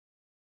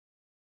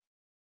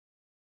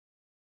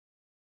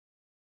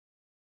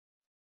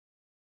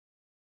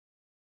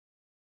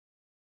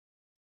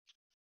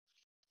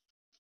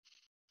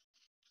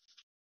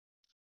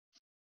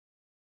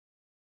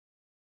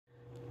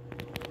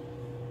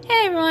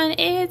Hey everyone,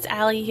 it's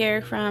Allie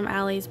here from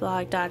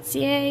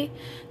alliesblog.ca.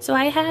 So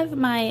I have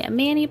my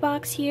Mani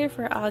box here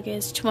for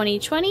August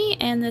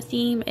 2020 and the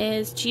theme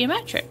is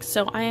geometric.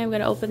 So I am going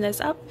to open this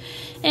up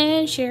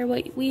and share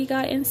what we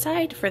got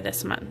inside for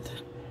this month.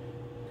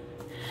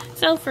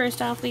 So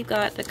first off, we've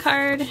got the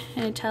card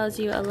and it tells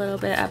you a little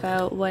bit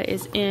about what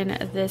is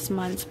in this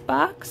month's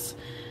box.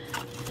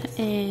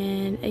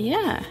 And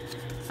yeah,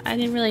 I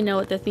didn't really know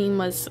what the theme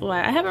was. Well,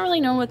 I haven't really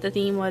known what the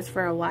theme was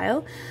for a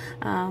while.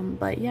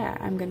 But yeah,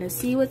 I'm gonna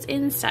see what's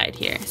inside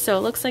here. So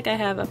it looks like I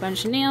have a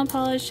bunch of nail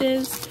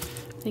polishes,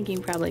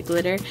 thinking probably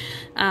glitter.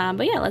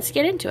 But yeah, let's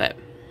get into it.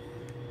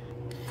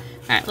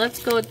 Alright,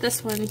 let's go with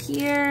this one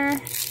here.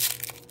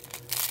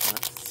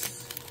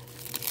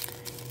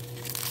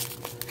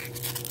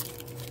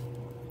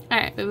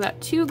 Alright, we've got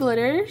two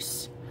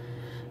glitters.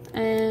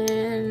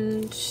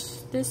 And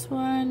this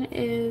one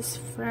is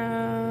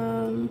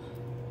from...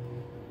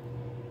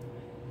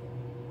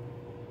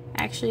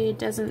 Actually, it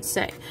doesn't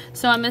say.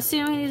 So I'm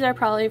assuming these are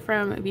probably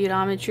from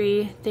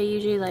Beautometry. They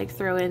usually like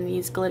throw in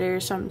these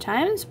glitters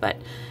sometimes, but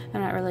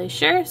I'm not really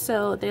sure.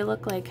 So they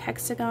look like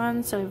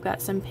hexagons. So we've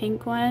got some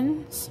pink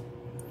ones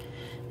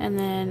and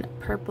then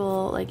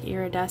purple like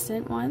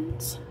iridescent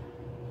ones.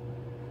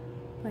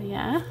 But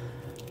yeah,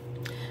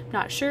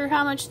 not sure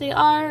how much they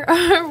are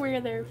or where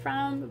they're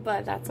from,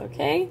 but that's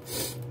okay.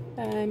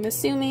 I'm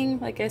assuming,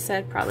 like I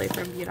said, probably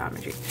from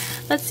Beautometry.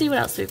 Let's see what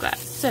else we've got.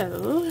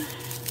 So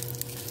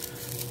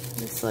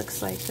this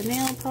looks like the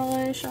nail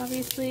polish,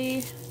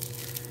 obviously.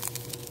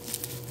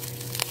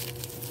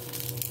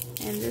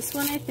 And this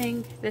one, I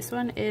think, this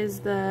one is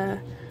the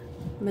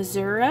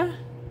Missouri.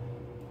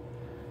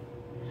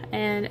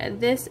 And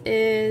this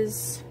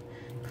is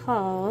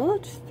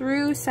called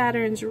Through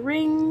Saturn's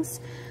Rings.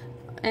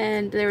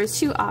 And there was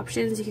two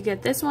options. You could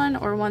get this one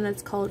or one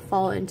that's called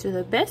Fall into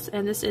the Abyss.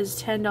 And this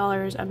is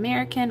 $10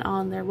 American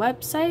on their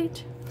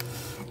website.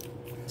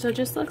 So it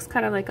just looks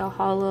kind of like a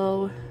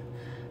hollow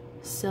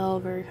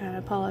silver kind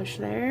of polish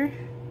there.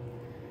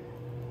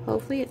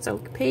 Hopefully it's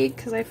opaque,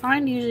 because I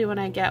find usually when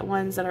I get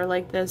ones that are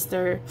like this,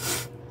 they're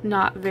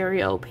not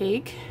very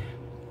opaque,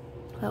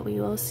 but we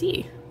will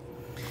see.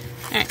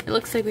 Alright, it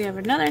looks like we have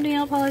another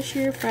nail polish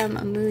here from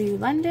Muyu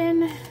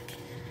London,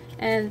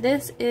 and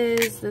this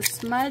is the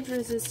smudge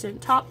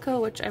resistant top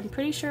coat, which I'm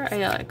pretty sure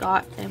I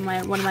got in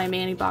one of my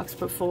Mani box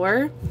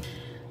before.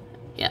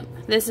 Yep,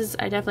 this is,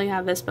 I definitely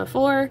have this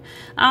before.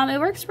 It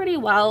works pretty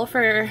well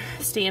for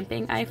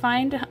stamping, I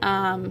find.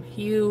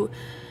 You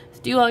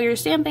do all your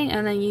stamping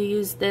and then you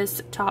use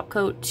this top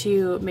coat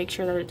to make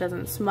sure that it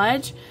doesn't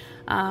smudge.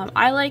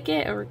 I like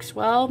it, it works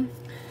well.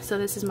 So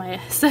this is my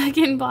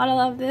second bottle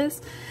of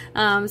this.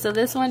 So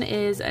this one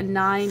is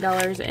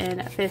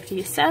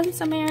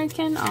 $9.50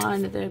 American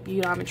on the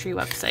Beautometry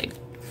website.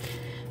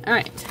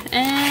 Alright,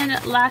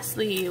 and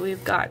lastly,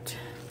 we've got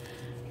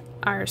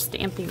our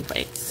stamping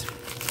plates.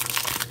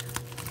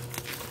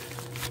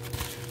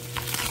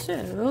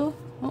 So,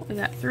 oh, we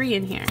got three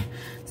in here.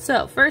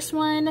 So, first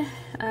one,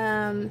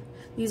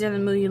 these are the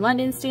Muyu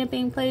London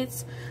stamping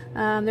plates.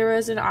 There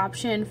was an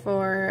option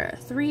for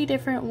 3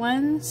 different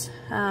ones.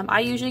 I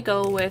usually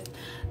go with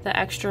the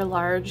extra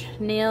large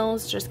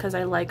nails just because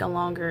I like a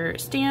longer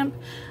stamp.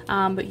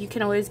 But you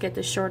can always get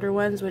the shorter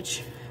ones,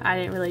 which I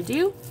didn't really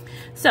do.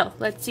 So,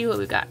 let's see what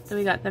we got. So,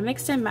 we got the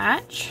mix and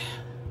match.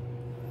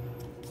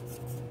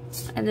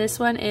 And this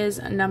one is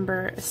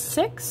number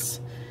 6.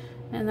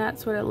 And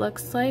that's what it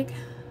looks like.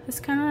 This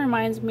kind of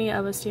reminds me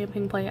of a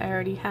stamping plate I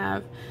already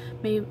have.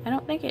 Maybe, I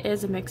don't think it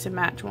is a mix and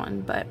match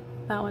one, but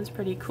that one's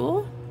pretty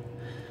cool.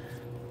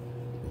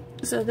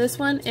 So this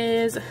one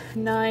is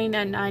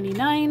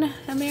 $9.99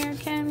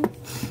 American.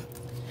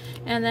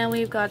 And then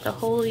we've got the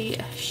Holy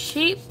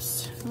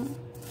Shapes.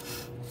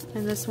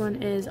 And this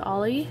one is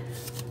Ollie.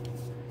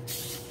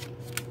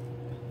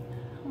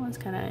 That one's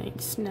kind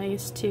of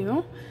nice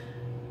too.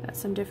 Got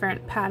some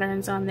different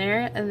patterns on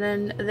there, and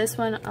then this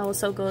one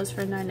also goes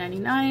for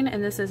 $9.99,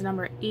 and this is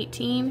number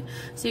 18.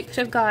 So you could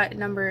have got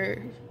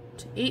number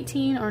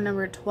 18 or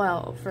number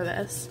 12 for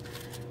this.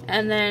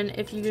 And then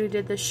if you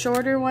did the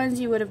shorter ones,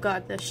 you would have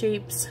got the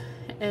shapes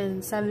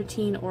in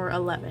 17 or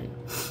 11.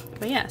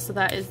 But yeah, so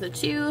that is the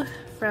 2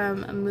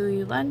 from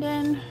Muyu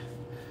London.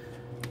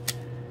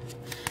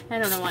 I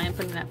don't know why I'm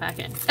putting that back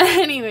in.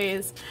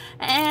 Anyways,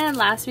 and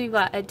last we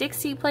got a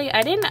Dixie plate.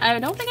 I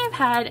don't think I've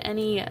had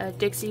any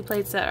Dixie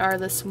plates that are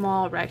the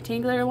small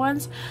rectangular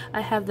ones.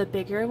 I have the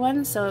bigger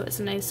ones, so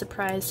it's a nice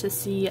surprise to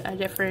see a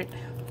different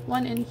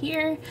one in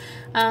here.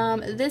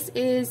 This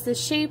is the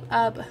Shape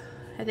Up,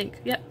 I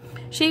think, yep,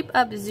 Shape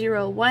Up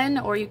 01,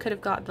 or you could have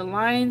got the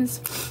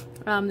lines.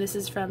 This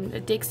is from the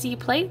Dixie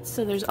plates,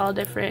 so there's all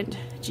different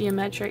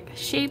geometric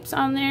shapes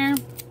on there.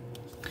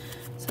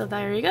 So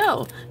there you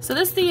go. So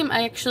this theme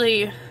I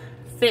actually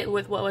fit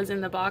with what was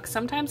in the box.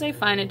 Sometimes I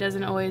find it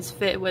doesn't always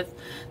fit with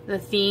the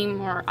theme,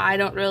 or I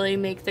don't really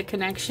make the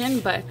connection,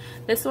 but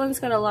this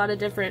one's got a lot of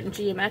different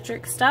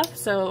geometric stuff,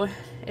 so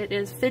it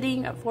is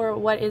fitting for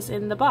what is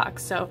in the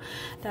box, so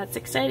that's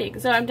exciting.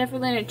 So I'm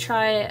definitely going to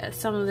try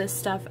some of this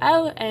stuff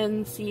out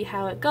and see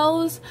how it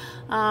goes.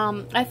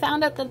 I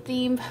found out the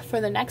theme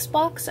for the next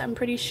box, I'm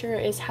pretty sure,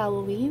 is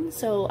Halloween,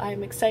 so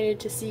I'm excited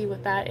to see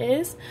what that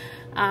is.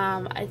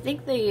 I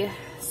think they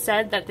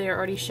said that they're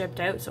already shipped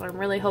out, so I'm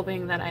really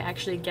hoping that I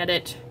actually get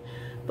it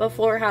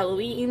before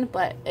Halloween,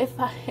 but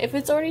if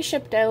it's already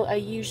shipped out, I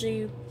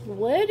usually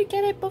would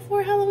get it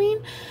before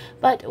Halloween,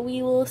 but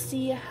we will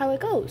see how it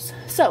goes.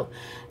 So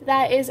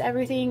that is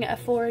everything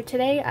for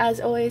today. As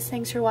always,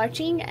 thanks for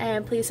watching,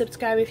 and please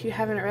subscribe if you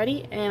haven't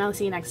already, and I'll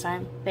see you next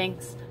time.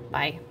 Thanks.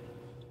 Bye.